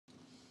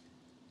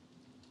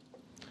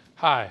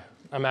Hi,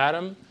 I'm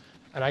Adam,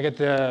 and I get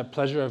the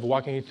pleasure of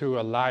walking you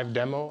through a live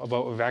demo of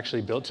what we've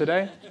actually built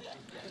today.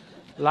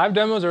 Live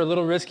demos are a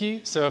little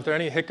risky, so if there are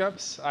any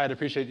hiccups, I'd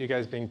appreciate you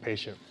guys being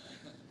patient.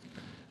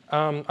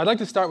 I'd like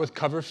to start with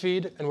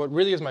Coverfeed and what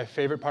really is my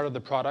favorite part of the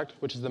product,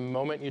 which is the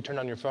moment you turn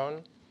on your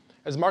phone.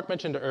 As Mark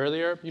mentioned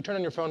earlier, you turn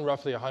on your phone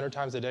roughly 100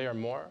 times a day or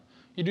more.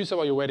 You do so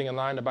while you're waiting in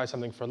line to buy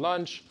something for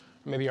lunch,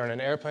 or maybe you're on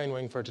an airplane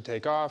waiting for it to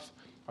take off,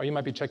 or you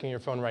might be checking your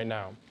phone right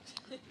now.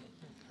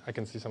 I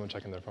can see someone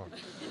checking their phone.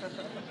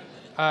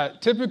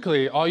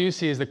 Typically, all you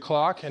see is the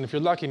clock, and if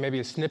you're lucky, maybe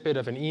a snippet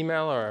of an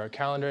email or a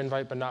calendar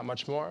invite, but not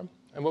much more.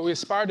 And what we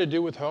aspire to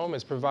do with home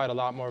is provide a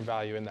lot more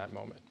value in that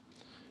moment.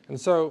 And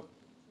so,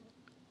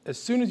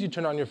 as soon as you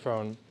turn on your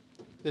phone,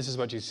 this is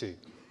what you see.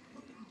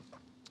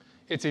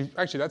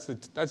 Actually,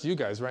 that's you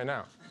guys right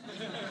now.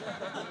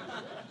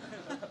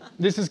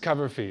 This is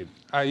Coverfeed.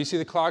 You see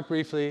the clock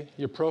briefly,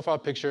 your profile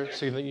picture,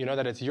 so you know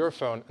that it's your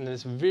phone, and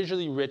this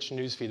visually rich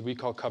newsfeed we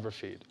call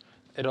Coverfeed.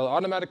 It'll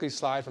automatically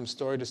slide from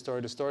story to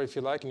story to story if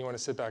you like, and you want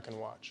to sit back and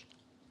watch.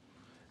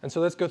 And so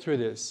let's go through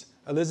this.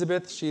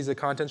 Elizabeth, she's a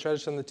content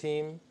strategist on the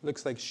team.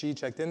 Looks like she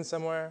checked in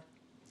somewhere.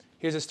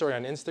 Here's a story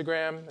on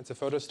Instagram. It's a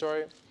photo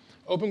story.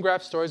 Open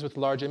graph stories with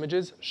large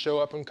images show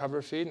up on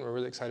Coverfeed, and we're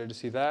really excited to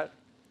see that.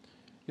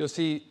 You'll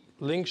see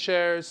link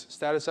shares,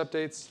 status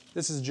updates.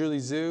 This is Julie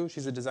Zhu.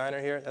 She's a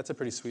designer here. That's a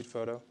pretty sweet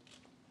photo.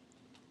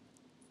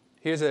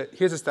 Here's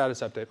a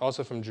status update,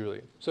 also from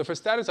Julie. So for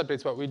status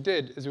updates, what we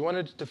did is we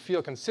wanted it to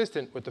feel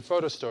consistent with the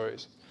photo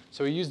stories.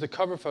 So we used the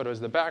cover photo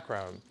as the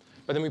background,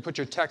 but then we put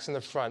your text in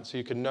the front so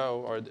you could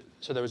know,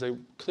 so there was a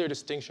clear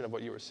distinction of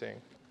what you were seeing.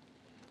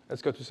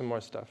 Let's go through some more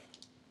stuff.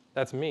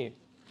 That's me.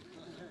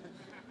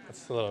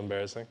 That's a little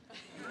embarrassing.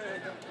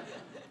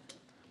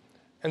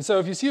 And so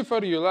if you see a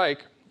photo you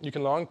like, you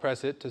can long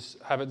press it to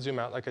have it zoom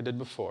out like I did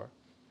before.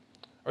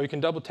 Or you can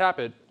double tap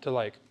it to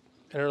like,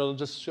 and it'll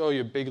just show you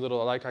a big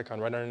little like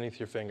icon right underneath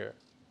your finger.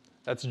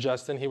 That's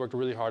Justin. He worked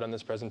really hard on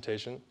this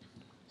presentation,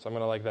 so I'm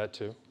going to like that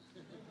too.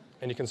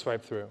 And you can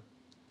swipe through.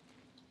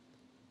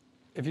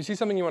 If you see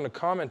something you want to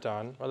comment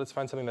on, well, let's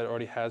find something that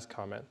already has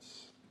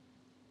comments.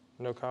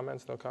 No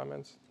comments, no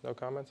comments, no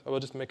comments. Oh, we'll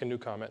just make a new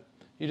comment.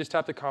 You just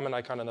tap the comment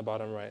icon in the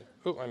bottom right.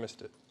 Ooh, I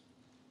missed it.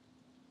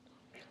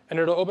 And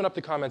it'll open up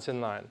the comments in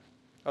line.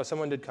 Oh,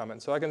 someone did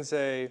comment. So I can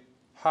say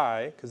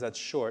hi, because that's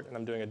short, and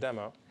I'm doing a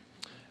demo.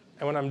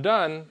 And when I'm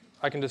done,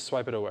 I can just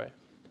swipe it away.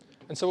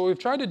 And so what we've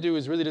tried to do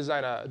is really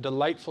design a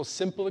delightful,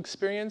 simple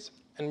experience,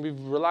 and we've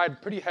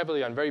relied pretty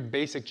heavily on very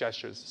basic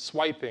gestures,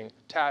 swiping,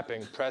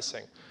 tapping,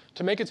 pressing,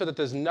 to make it so that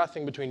there's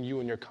nothing between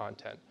you and your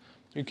content.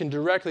 You can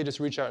directly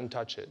just reach out and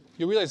touch it.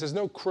 You realize there's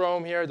no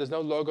Chrome here, there's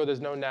no logo, there's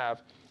no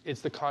nav.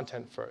 It's the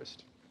content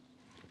first.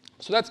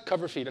 So that's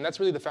Coverfeed, and that's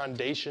really the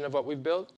foundation of what we've built.